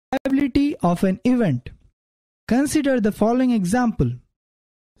Probability of an event. Consider the following example.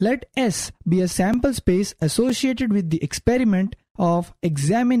 Let S be a sample space associated with the experiment of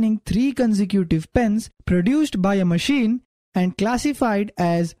examining 3 consecutive pens produced by a machine and classified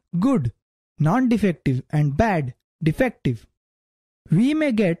as good, non-defective, and bad, defective. We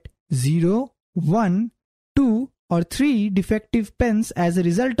may get 0, 1, 2, or 3 defective pens as a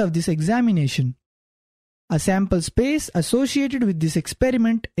result of this examination. A sample space associated with this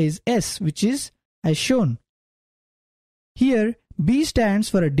experiment is S, which is as shown. Here, B stands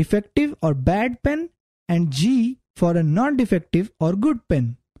for a defective or bad pen and G for a non-defective or good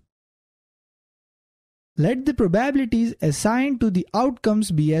pen. Let the probabilities assigned to the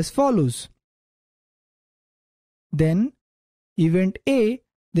outcomes be as follows. Then, event A,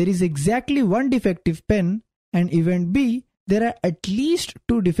 there is exactly 1 defective pen, and event B, there are at least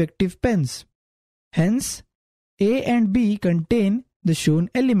 2 defective pens. Hence, A and B contain the shown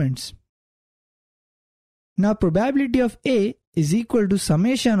elements. Now, probability of A is equal to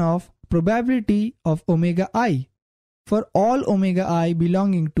summation of probability of omega I for all omega I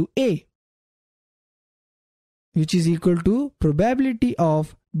belonging to A, which is equal to probability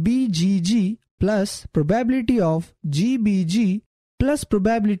of BGG plus probability of GBG plus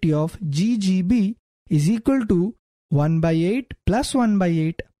probability of GGB is equal to 1 by 8 plus 1 by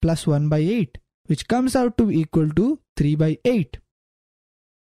 8 plus 1 by 8, which comes out to be equal to 3 by 8.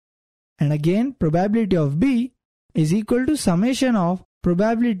 And again, probability of B is equal to summation of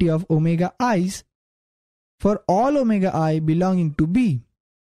probability of omega I's for all omega I belonging to B.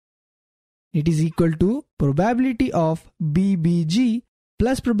 It is equal to probability of BBG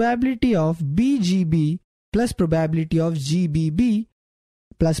plus probability of BGB plus probability of GBB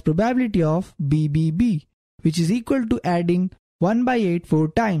plus probability of BBB, which is equal to adding 1 by 8 4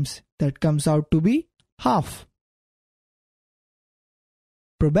 times. That comes out to be half.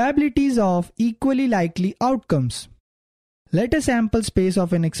 Probabilities of equally likely outcomes. Let a sample space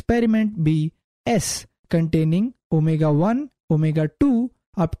of an experiment be S containing omega 1, omega 2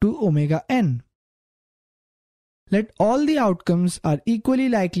 up to omega n. Let all the outcomes are equally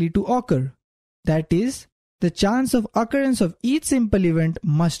likely to occur. That is, the chance of occurrence of each simple event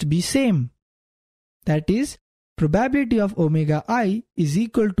must be same. That is, probability of omega I is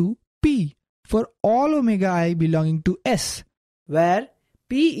equal to P for all omega I belonging to S, where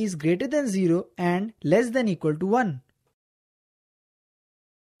P is greater than 0 and less than equal to 1.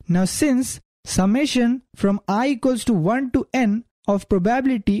 Now, since summation from I equals to 1 to n of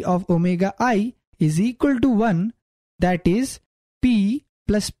probability of omega I is equal to 1, that is, P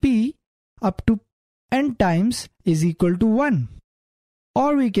plus P up to n times is equal to 1.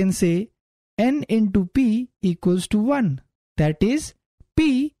 Or we can say n into P equals to 1, that is,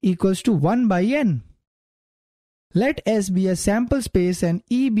 P equals to 1 by n. Let S be a sample space and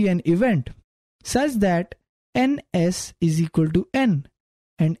E be an event, such that Ns is equal to n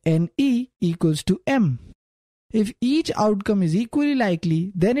and Ne equals to m. If each outcome is equally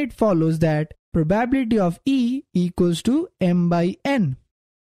likely, then it follows that probability of E equals to m by n.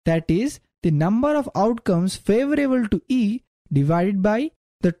 That is, the number of outcomes favorable to E divided by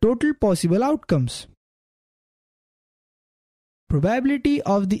the total possible outcomes. Probability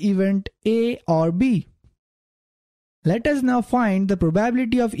of the event A or B. Let us now find the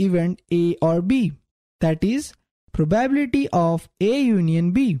probability of event A or B, that is, probability of A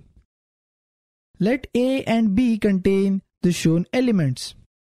union B. Let A and B contain the shown elements,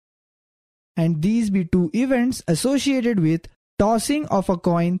 and these be 2 events associated with tossing of a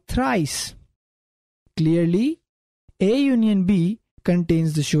coin thrice. Clearly, A union B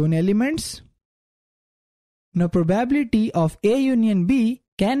contains the shown elements. Now, probability of A union B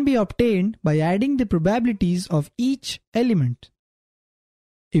can be obtained by adding the probabilities of each element.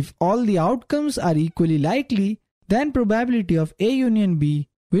 If all the outcomes are equally likely, then probability of A union B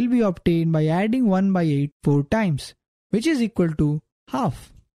will be obtained by adding 1 by 8 4 times, which is equal to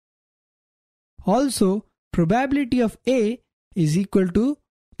half. Also, probability of A is equal to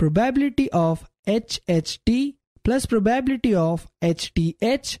probability of HHT plus probability of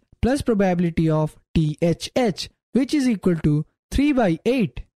HTH plus probability of THH, which is equal to 3 by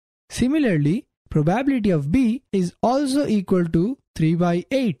 8. Similarly, probability of B is also equal to 3 by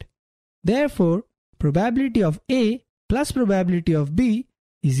 8. Therefore, probability of A plus probability of B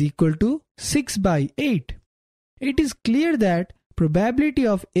is equal to 6 by 8. It is clear that probability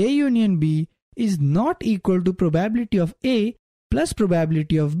of A union B is not equal to probability of A plus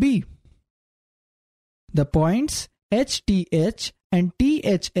probability of B. The points HTH and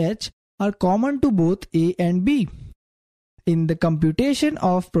THH are common to both A and B. In the computation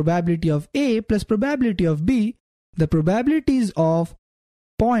of probability of A plus probability of B, the probabilities of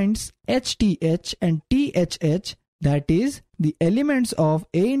points HTH and THH, that is, the elements of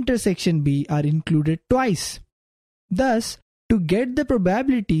A intersection B, are included twice. Thus, to get the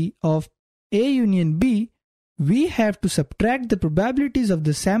probability of A union B, we have to subtract the probabilities of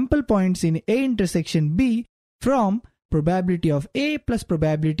the sample points in A intersection B from probability of A plus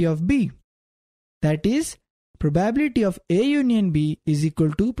probability of B. That is, probability of A union B is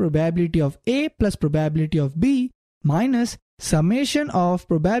equal to probability of A plus probability of B minus summation of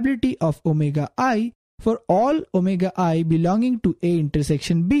probability of omega I for all omega I belonging to A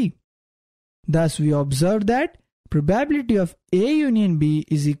intersection B. Thus, we observe that probability of A union B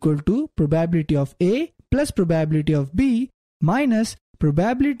is equal to probability of A plus probability of B minus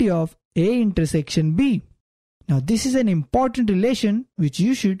probability of A intersection B. Now, this is an important relation which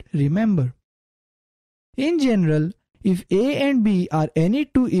you should remember. In general, if A and B are any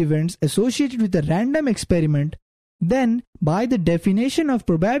two events associated with a random experiment, then by the definition of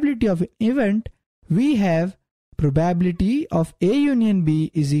probability of an event, we have probability of A union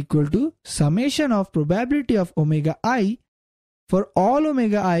B is equal to summation of probability of omega I for all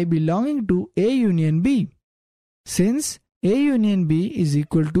omega I belonging to A union B. Since A union B is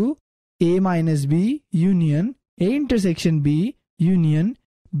equal to A minus B union A intersection B union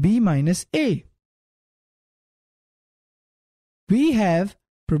B minus A. We have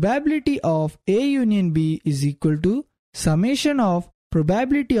probability of A union B is equal to summation of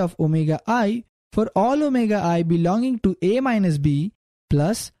probability of omega I for all omega I belonging to A minus B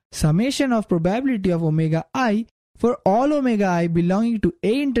plus summation of probability of omega I for all omega I belonging to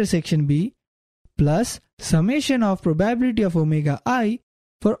A intersection B plus summation of probability of omega I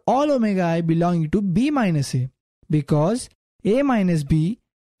for all omega I belonging to B minus A, because A minus B,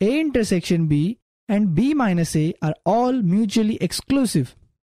 A intersection B and B minus A are all mutually exclusive.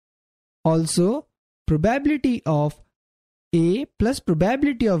 Also, probability of A plus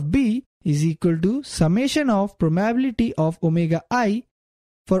probability of B is equal to summation of probability of omega I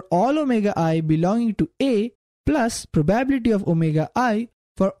for all omega I belonging to A plus probability of omega I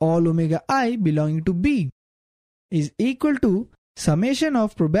for all omega I belonging to B is equal to summation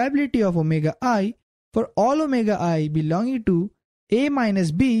of probability of omega I for all omega I belonging to A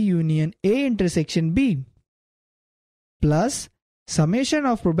minus B union A intersection B plus summation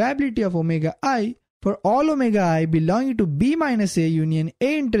of probability of omega I for all omega I belonging to B minus A union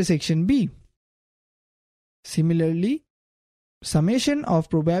A intersection B. Similarly, summation of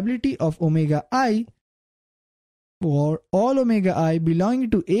probability of omega I for all omega I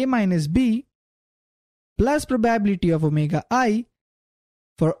belonging to A minus B plus probability of omega I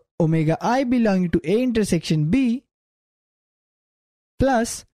for omega I belonging to A intersection B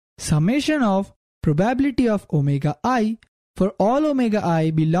plus summation of probability of omega I for all omega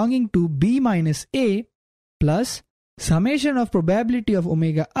I belonging to B minus A plus summation of probability of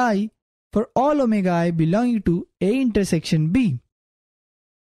omega I for all omega I belonging to A intersection B.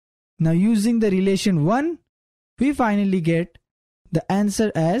 Now, using the relation 1, we finally get the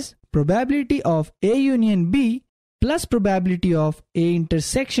answer as probability of A union B plus probability of A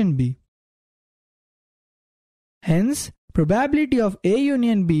intersection B. Hence, probability of A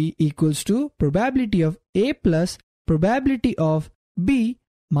union B equals to probability of A plus probability of B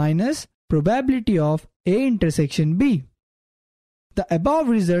minus probability of A intersection B. The above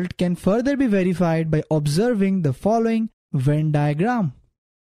result can further be verified by observing the following Venn diagram.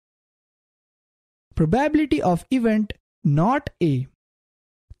 Probability of event not A.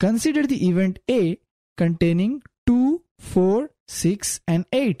 Consider the event A containing 2, 4, 6 and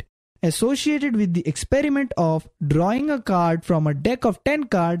 8 associated with the experiment of drawing a card from a deck of 10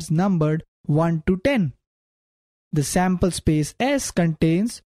 cards numbered 1 to 10. The sample space S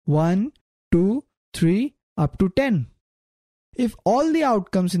contains 1, 2, 3 up to 10. If all the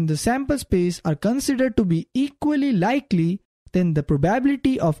outcomes in the sample space are considered to be equally likely, then the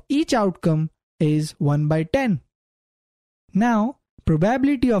probability of each outcome is 1 by 10. Now,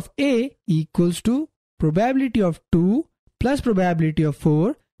 probability of A equals to probability of 2 plus probability of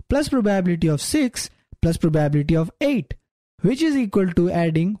 4 plus probability of 6 plus probability of 8, which is equal to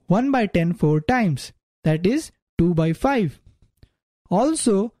adding 1 by 10 4 times, that is 2 by 5.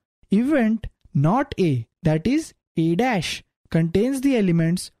 Also, event not A, that is A dash, contains the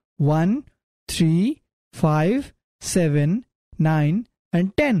elements 1, 3, 5, 7, 9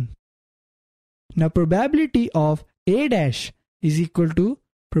 and 10. Now, probability of A dash is equal to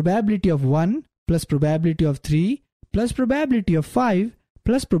probability of 1 plus probability of 3 plus probability of 5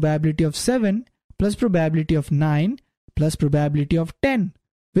 plus probability of 7 plus probability of 9 plus probability of 10,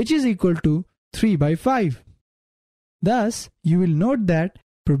 which is equal to 3 by 5. Thus, you will note that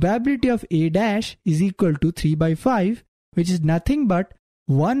probability of A dash is equal to 3 by 5, which is nothing but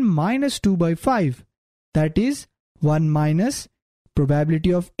 1 minus 2 by 5. That is 1 minus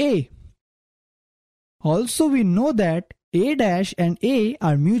probability of A. Also we know that A dash and A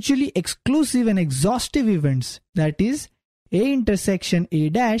are mutually exclusive and exhaustive events. That is, A intersection A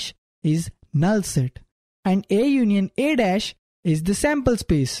dash is null set and A union A dash is the sample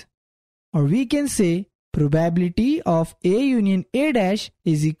space. Or we can say probability of A union A dash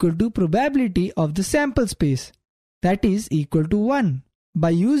is equal to probability of the sample space. That is equal to 1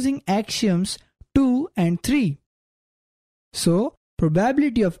 by using axioms 2 and 3. So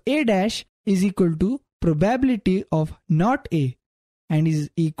probability of A dash is equal to probability of not A and is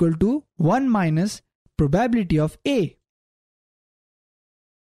equal to 1 minus probability of A.